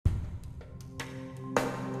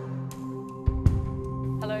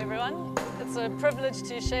everyone. It's a privilege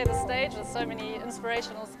to share the stage with so many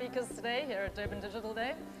inspirational speakers today here at Durban Digital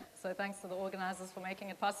Day. So thanks to the organizers for making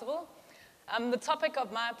it possible. The topic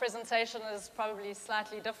of my presentation is probably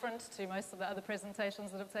slightly different to most of the other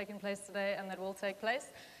presentations that have taken place today and that will take place.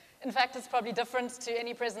 In fact, it's probably different to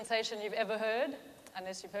any presentation you've ever heard,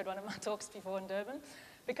 unless you've heard one of my talks before in Durban.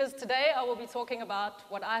 Because today I will be talking about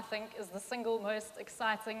what I think is the single most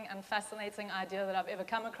exciting and fascinating idea that I've ever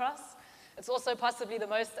come across. It's also possibly the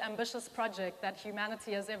most ambitious project that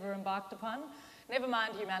humanity has ever embarked upon. Never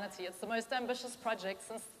mind humanity, it's the most ambitious project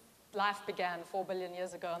since life began 4 billion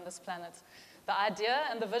years ago on this planet. The idea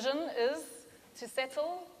and the vision is to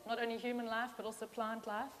settle not only human life but also plant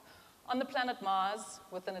life on the planet Mars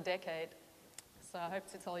within a decade. So I hope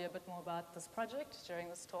to tell you a bit more about this project during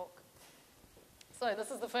this talk. So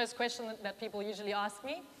this is the first question that people usually ask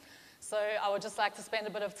me. So I would just like to spend a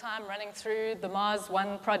bit of time running through the Mars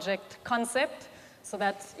One project concept so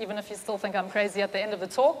that even if you still think I'm crazy at the end of the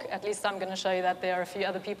talk, at least I'm going to show you that there are a few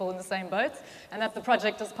other people in the same boat and that the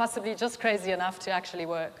project is possibly just crazy enough to actually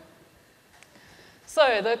work.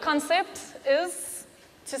 So the concept is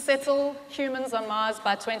to settle humans on Mars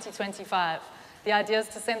by 2025. The idea is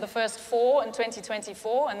to send the first 4 in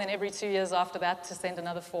 2024 and then every 2 years after that to send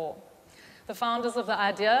another 4. The founders of the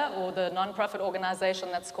idea, or the non-profit organization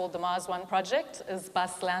that's called the Mars One Project, is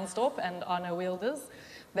Bas Lansdorp and Arno Wilders.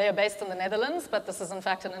 They are based in the Netherlands, but this is in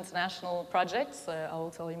fact an international project, so I will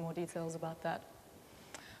tell you more details about that.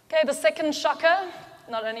 Okay, the second shocker,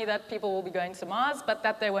 not only that people will be going to Mars, but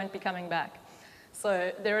that they won't be coming back.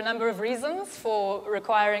 So there are a number of reasons for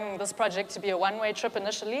requiring this project to be a one-way trip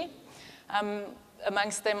initially.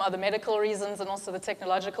 Amongst them are the medical reasons and also the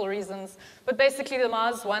technological reasons, but basically the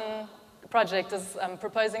Mars One project is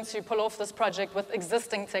proposing to pull off this project with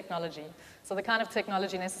existing technology. So the kind of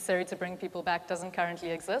technology necessary to bring people back doesn't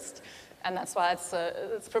currently exist, and that's why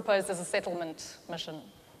it's proposed as a settlement mission.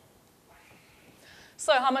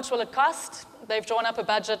 So how much will it cost? They've drawn up a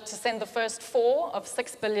budget to send the first 4 of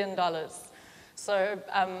 $6 billion. So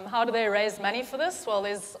how do they raise money for this? Well,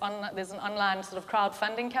 there's an online sort of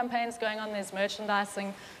crowdfunding campaigns going on. There's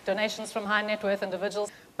merchandising, donations from high net worth individuals.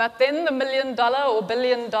 But then the $1 million or $1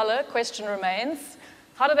 billion question remains.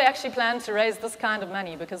 How do they actually plan to raise this kind of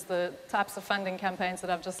money? Because the types of funding campaigns that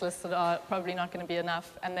I've just listed are probably not going to be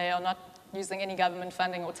enough, and they are not using any government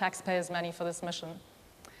funding or taxpayers' money for this mission.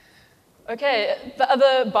 Okay, the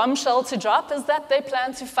other bombshell to drop is that they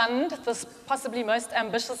plan to fund this possibly most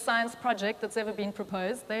ambitious science project that's ever been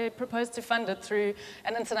proposed. They propose to fund it through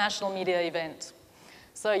an international media event.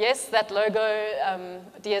 So yes, that logo,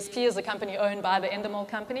 DSP, is a company owned by the Endemol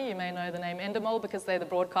company. You may know the name Endemol because they're the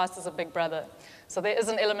broadcasters of Big Brother. So there is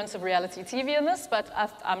an element of reality TV in this, but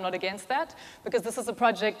I'm not against that because this is a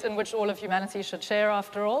project in which all of humanity should share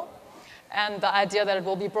after all. And the idea that it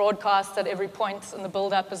will be broadcast at every point in the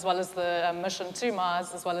build-up, as well as the mission to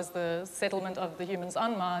Mars, as well as the settlement of the humans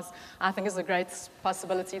on Mars, I think is a great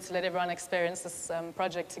possibility to let everyone experience this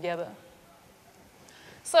project together.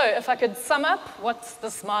 So if I could sum up what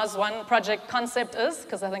this Mars One project concept is,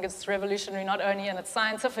 because I think it's revolutionary not only in its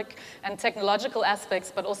scientific and technological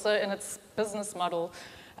aspects, but also in its business model,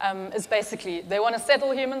 is basically they want to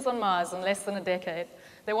settle humans on Mars in less than a decade.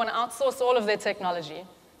 They want to outsource all of their technology.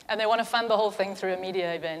 And they want to fund the whole thing through a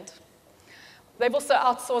media event. They've also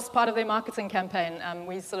outsourced part of their marketing campaign.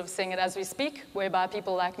 We're sort of seeing it as we speak, whereby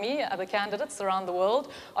people like me, other candidates around the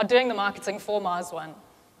world, are doing the marketing for Mars One.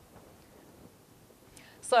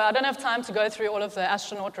 So I don't have time to go through all of the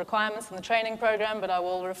astronaut requirements in the training program, but I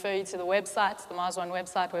will refer you to the website, the Mars One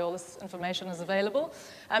website, where all this information is available.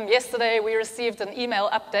 Yesterday, we received an email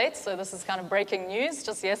update, so this is kind of breaking news.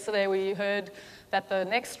 Just yesterday, we heard that the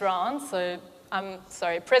next round,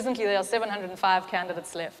 presently there are 705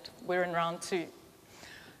 candidates left. We're in round 2.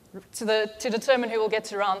 To determine who will get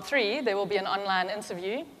to round 3, there will be an online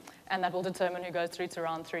interview, and that will determine who goes through to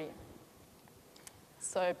round 3.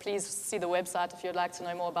 So please see the website if you'd like to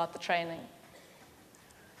know more about the training.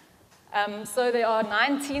 So there are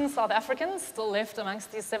 19 South Africans still left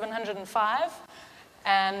amongst these 705.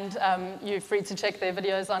 And you're free to check their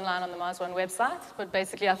videos online on the Mars One website. But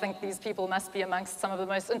basically, I think these people must be amongst some of the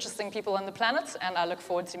most interesting people on the planet, and I look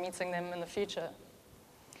forward to meeting them in the future.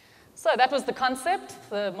 So that was the concept,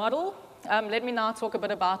 the model. Let me now talk a bit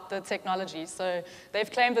about the technology. So they've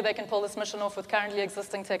claimed that they can pull this mission off with currently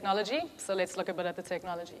existing technology. So let's look a bit at the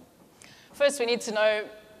technology. First, we need to know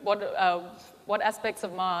what aspects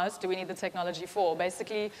of Mars do we need the technology for?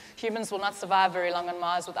 Basically, humans will not survive very long on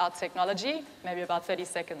Mars without technology, maybe about 30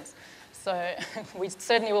 seconds. So we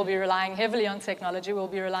certainly will be relying heavily on technology. We'll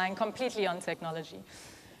be relying completely on technology.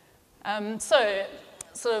 So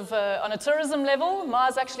on a tourism level,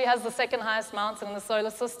 Mars actually has the second highest mountain in the solar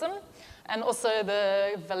system, and also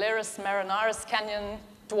the Valles Marineris Canyon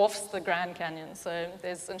dwarfs the Grand Canyon. So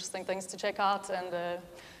there's interesting things to check out, and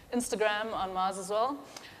Instagram on Mars as well.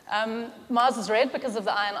 Mars is red because of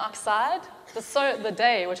the iron oxide. The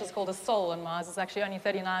day, which is called a sol on Mars, is actually only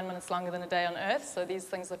 39 minutes longer than a day on Earth, so these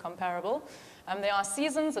things are comparable. There are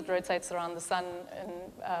seasons. It rotates around the sun in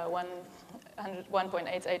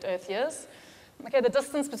 1.88 Earth years. Okay, the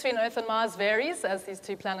distance between Earth and Mars varies as these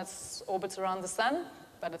two planets orbit around the sun,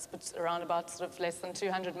 but it's around about less than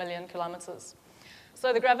 200 million kilometers.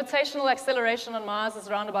 So the gravitational acceleration on Mars is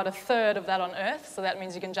around about a third of that on Earth, so that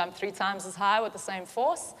means you can jump 3 times as high with the same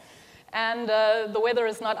force. And the weather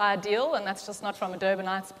is not ideal, and that's just not from a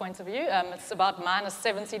Durbanite's point of view. It's about minus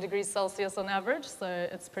 70 degrees Celsius on average, so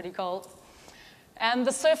it's pretty cold. And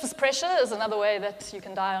the surface pressure is another way that you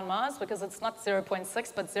can die on Mars, because it's not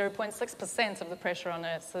 0.6, but 0.6% of the pressure on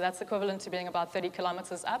Earth. So that's equivalent to being about 30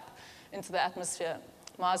 kilometers up into the atmosphere.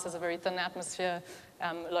 Mars has a very thin atmosphere,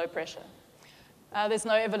 low pressure. There's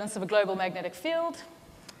no evidence of a global magnetic field.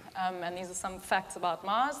 And these are some facts about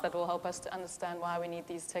Mars that will help us to understand why we need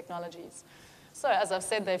these technologies. So as I've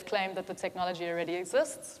said, they've claimed that the technology already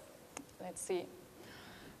exists. Let's see.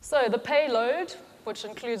 So the payload, which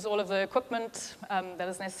includes all of the equipment that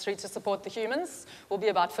is necessary to support the humans, will be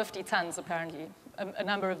about 50 tons, apparently. A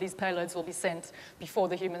number of these payloads will be sent before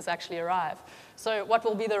the humans actually arrive. So what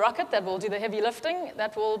will be the rocket that will do the heavy lifting?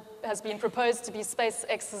 That has been proposed to be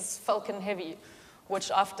SpaceX's Falcon Heavy, which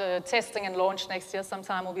after testing and launch next year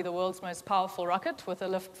sometime will be the world's most powerful rocket with a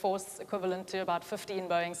lift force equivalent to about 15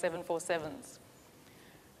 Boeing 747s.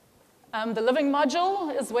 The living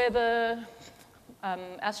module is where the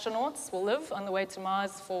astronauts will live on the way to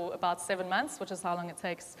Mars for about 7 months, which is how long it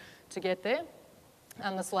takes to get there.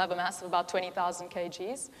 And this will have a mass of about 20,000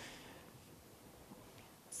 kgs.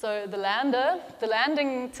 So the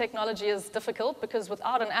landing technology is difficult because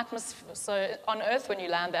without an atmosphere, so on Earth when you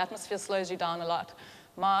land, the atmosphere slows you down a lot.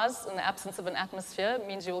 Mars, in the absence of an atmosphere,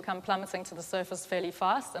 means you will come plummeting to the surface fairly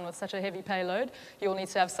fast, and with such a heavy payload, you will need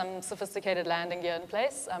to have some sophisticated landing gear in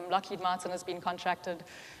place. Lockheed Martin has been contracted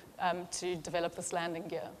to develop this landing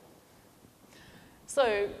gear.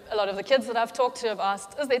 So a lot of the kids that I've talked to have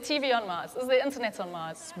asked, is there TV on Mars? Is there internet on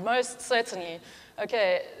Mars? Most certainly.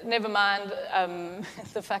 Okay, never mind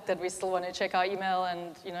the fact that we still want to check our email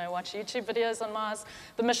and watch YouTube videos on Mars.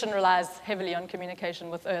 The mission relies heavily on communication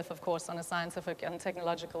with Earth, of course, on a scientific and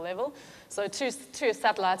technological level. So two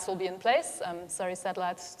satellites will be in place. Surrey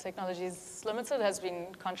Satellite Technologies Limited has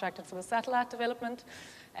been contracted for the satellite development.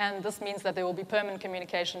 And this means that there will be permanent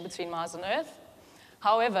communication between Mars and Earth.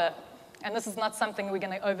 However, and this is not something we're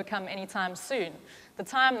going to overcome anytime soon, the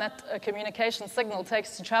time that a communication signal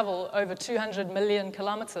takes to travel over 200 million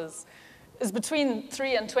kilometers is between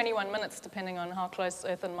 3 and 21 minutes, depending on how close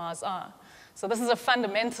Earth and Mars are. So this is a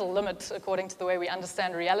fundamental limit according to the way we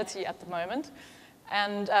understand reality at the moment.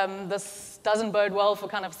 And this doesn't bode well for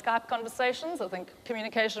kind of Skype conversations. I think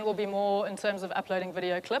communication will be more in terms of uploading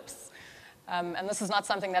video clips. And this is not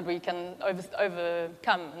something that we can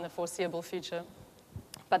overcome in the foreseeable future.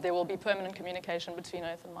 But there will be permanent communication between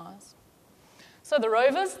Earth and Mars. So the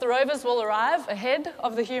rovers will arrive ahead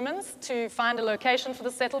of the humans to find a location for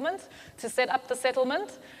the settlement, to set up the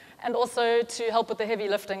settlement, and also to help with the heavy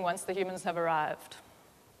lifting once the humans have arrived.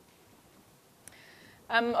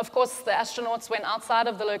 Of course, the astronauts, when outside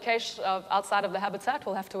of the location, outside of the habitat,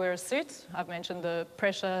 will have to wear a suit. I've mentioned the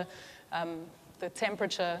pressure, the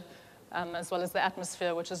temperature, as well as the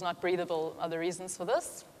atmosphere, which is not breathable, are the reasons for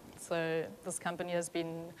this. So this company has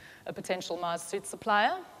been a potential Mars suit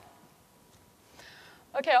supplier.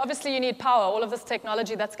 Okay, obviously you need power. All of this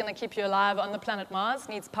technology that's going to keep you alive on the planet Mars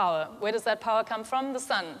needs power. Where does that power come from? The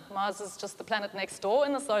sun. Mars is just the planet next door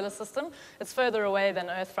in the solar system. It's further away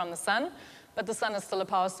than Earth from the sun, but the sun is still a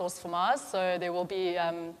power source for Mars, so there will be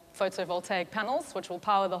photovoltaic panels which will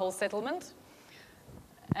power the whole settlement.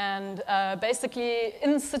 And basically,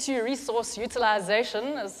 in situ resource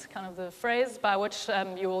utilization is kind of the phrase by which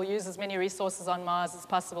you will use as many resources on Mars as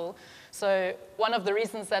possible. So one of the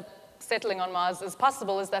reasons that settling on Mars is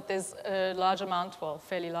possible is that there's a large amount, well,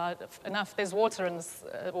 fairly large enough, there's water in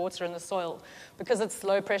the soil. Because it's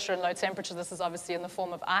low pressure and low temperature, this is obviously in the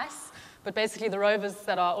form of ice. But basically, the rovers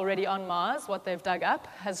that are already on Mars, what they've dug up,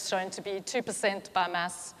 has shown to be 2% by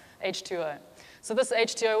mass H2O. So this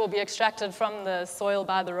H2O will be extracted from the soil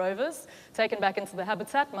by the rovers, taken back into the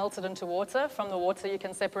habitat, melted into water. From the water, you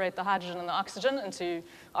can separate the hydrogen and the oxygen into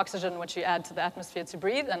oxygen, which you add to the atmosphere to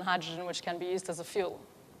breathe, and hydrogen, which can be used as a fuel.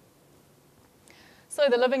 So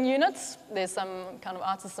the living unit, there's some kind of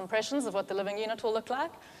artist's impressions of what the living unit will look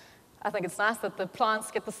like. I think it's nice that the plants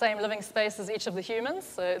get the same living space as each of the humans.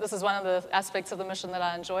 So this is one of the aspects of the mission that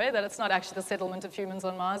I enjoy, that it's not actually the settlement of humans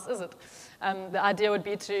on Mars, is it? The idea would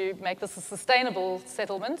be to make this a sustainable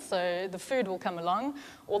settlement, so the food will come along,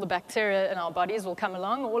 all the bacteria in our bodies will come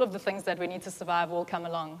along, all of the things that we need to survive will come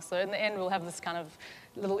along. So in the end, we'll have this kind of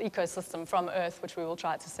little ecosystem from Earth, which we will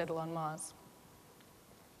try to settle on Mars.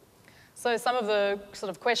 So some of the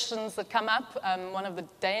sort of questions that come up, one of the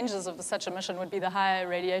dangers of such a mission would be the high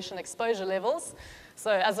radiation exposure levels.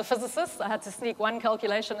 So as a physicist, I had to sneak one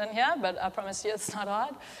calculation in here, but I promise you it's not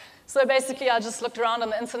hard. So basically, I just looked around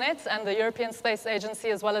on the internet, and the European Space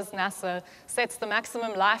Agency, as well as NASA, sets the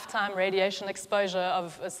maximum lifetime radiation exposure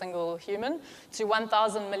of a single human to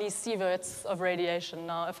 1,000 millisieverts of radiation.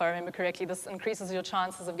 Now, if I remember correctly, this increases your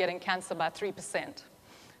chances of getting cancer by 3%.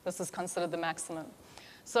 This is considered the maximum.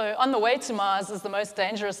 So on the way to Mars is the most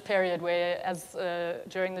dangerous period where,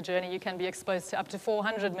 during the journey, you can be exposed to up to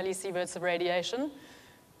 400 millisieverts of radiation.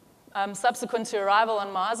 Subsequent to arrival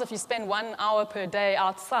on Mars, if you spend 1 hour per day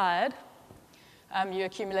outside, you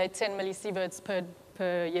accumulate 10 millisieverts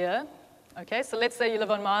per year. Okay, so let's say you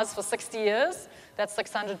live on Mars for 60 years. That's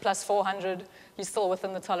 600 plus 400. You're still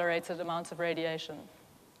within the tolerated amount of radiation.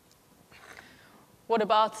 What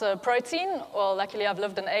about protein? Well, luckily I've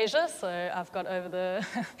lived in Asia, so I've got over the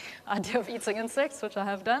idea of eating insects, which I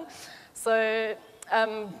have done. So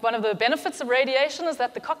one of the benefits of radiation is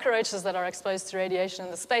that the cockroaches that are exposed to radiation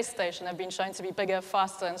in the space station have been shown to be bigger,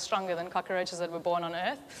 faster, and stronger than cockroaches that were born on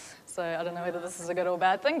Earth. So I don't know whether this is a good or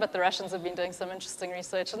bad thing, but the Russians have been doing some interesting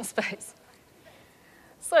research in space.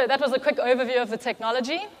 So that was a quick overview of the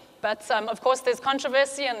technology. But of course, there's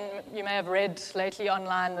controversy, and you may have read lately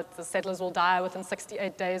online that the settlers will die within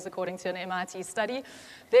 68 days, according to an MIT study.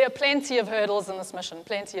 There are plenty of hurdles in this mission,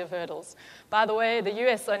 plenty of hurdles. By the way, the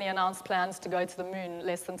US only announced plans to go to the moon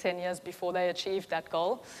less than 10 years before they achieved that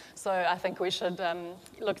goal. So I think we should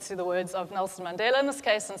look to the words of Nelson Mandela in this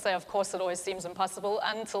case and say, of course, it always seems impossible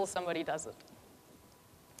until somebody does it.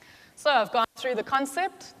 So I've gone through the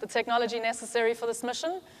concept, the technology necessary for this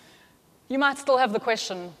mission. You might still have the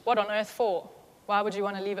question, what on Earth for? Why would you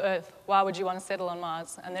want to leave Earth? Why would you want to settle on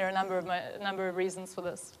Mars? And there are a number of reasons for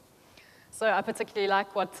this. So I particularly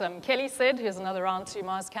like what Kelly said, who's another round 2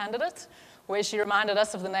 Mars candidate, where she reminded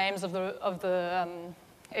us of the names of the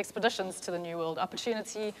expeditions to the New World: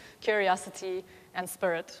 Opportunity, Curiosity, and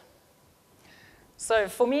Spirit. So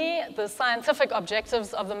for me, the scientific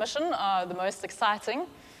objectives of the mission are the most exciting.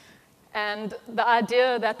 And the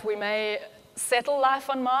idea that we may settle life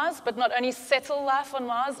on Mars, but not only settle life on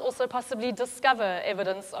Mars, also possibly discover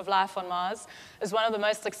evidence of life on Mars, is one of the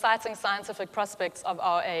most exciting scientific prospects of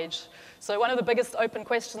our age. So one of the biggest open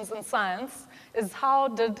questions in science is, how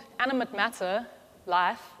did animate matter,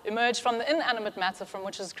 life, emerge from the inanimate matter from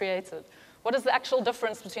which it's created? What is the actual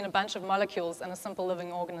difference between a bunch of molecules and a simple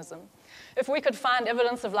living organism? If we could find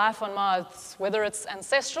evidence of life on Mars, whether it's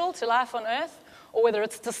ancestral to life on Earth, or whether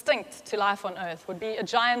it's distinct to life on Earth, would be a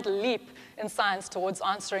giant leap in science towards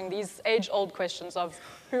answering these age-old questions of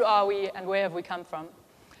who are we and where have we come from.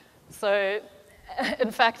 So,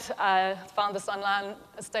 in fact, I found this online,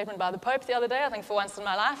 a statement by the Pope the other day. I think for once in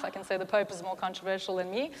my life, I can say the Pope is more controversial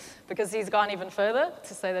than me, because he's gone even further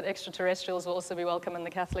to say that extraterrestrials will also be welcome in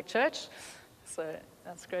the Catholic Church. So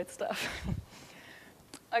that's great stuff.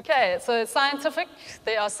 Okay, so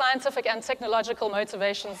there are scientific and technological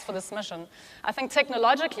motivations for this mission. I think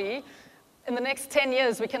technologically, in the next 10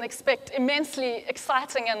 years, we can expect immensely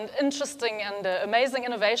exciting and interesting and amazing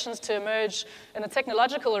innovations to emerge in the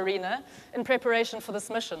technological arena in preparation for this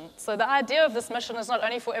mission. So the idea of this mission is not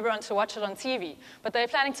only for everyone to watch it on TV, but they're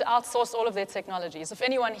planning to outsource all of their technologies. If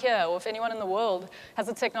anyone here or if anyone in the world has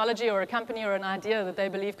a technology or a company or an idea that they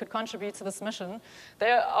believe could contribute to this mission, they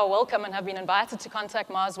are welcome and have been invited to contact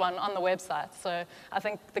Mars One on the website. So I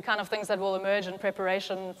think the kind of things that will emerge in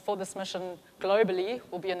preparation for this mission globally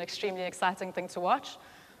will be an extremely exciting thing to watch.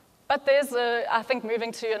 But I think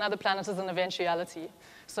moving to another planet is an eventuality.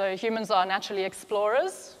 So humans are naturally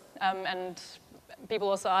explorers, and people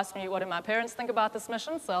also ask me, what do my parents think about this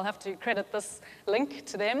mission? So I'll have to credit this link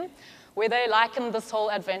to them, where they liken this whole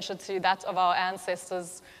adventure to that of our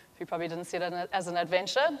ancestors, who probably didn't see it as an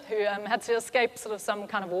adventure, who had to escape sort of some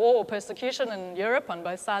kind of war or persecution in Europe on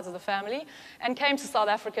both sides of the family, and came to South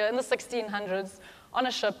Africa in the 1600s on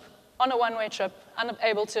a ship, on a one-way trip,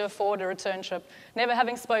 unable to afford a return trip, never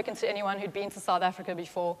having spoken to anyone who'd been to South Africa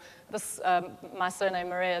before. My surname,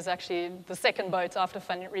 Marais, is actually the second boat after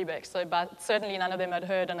Van Riebeck, but certainly none of them had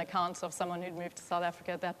heard an account of someone who'd moved to South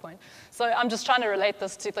Africa at that point. So I'm just trying to relate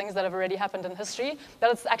this to things that have already happened in history, that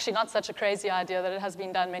it's actually not such a crazy idea, that it has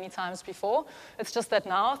been done many times before. It's just that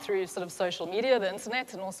now, through sort of social media, the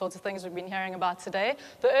internet, and all sorts of things we've been hearing about today,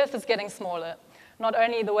 the Earth is getting smaller. Not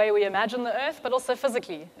only the way we imagine the Earth, but also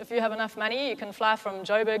physically. If you have enough money, you can fly from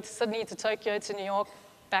Joburg to Sydney to Tokyo to New York,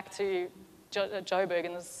 back to Joburg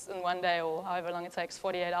in one day, or however long it takes,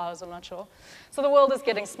 48 hours, I'm not sure. So the world is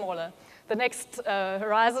getting smaller. The next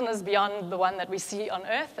horizon is beyond the one that we see on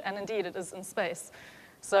Earth, and indeed it is in space.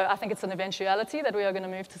 So I think it's an eventuality that we are going to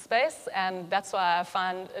move to space, and that's why I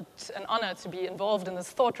find it an honor to be involved in this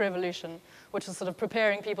thought revolution, which is sort of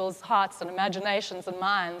preparing people's hearts and imaginations and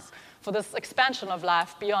minds for this expansion of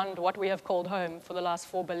life beyond what we have called home for the last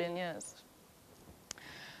 4 billion years.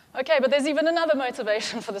 Okay, but there's even another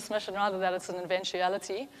motivation for this mission, rather that it's an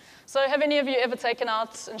eventuality. So have any of you ever taken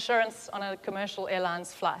out insurance on a commercial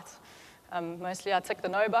airlines flight? Mostly I tick the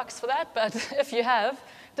no box for that, but if you have,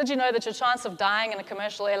 did you know that your chance of dying in a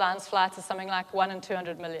commercial airlines flight is something like 1 in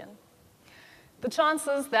 200 million? The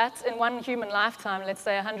chances that in one human lifetime, let's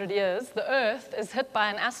say 100 years, the Earth is hit by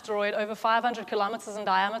an asteroid over 500 kilometers in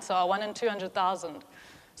diameter are 1 in 200,000.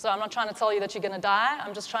 So I'm not trying to tell you that you're going to die.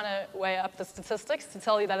 I'm just trying to weigh up the statistics to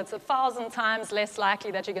tell you that it's 1,000 times less likely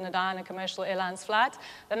that you're going to die in a commercial airlines flight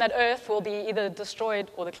than that Earth will be either destroyed,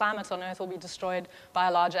 or the climate on Earth will be destroyed by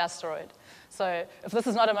a large asteroid. So if this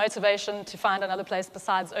is not a motivation to find another place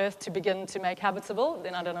besides Earth to begin to make habitable,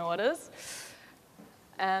 then I don't know what is.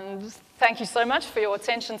 And thank you so much for your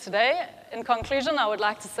attention today. In conclusion, I would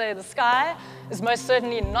like to say the sky is most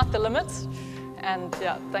certainly not the limit. And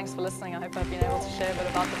yeah, thanks for listening. I hope I've been able to share a bit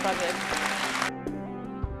about the project.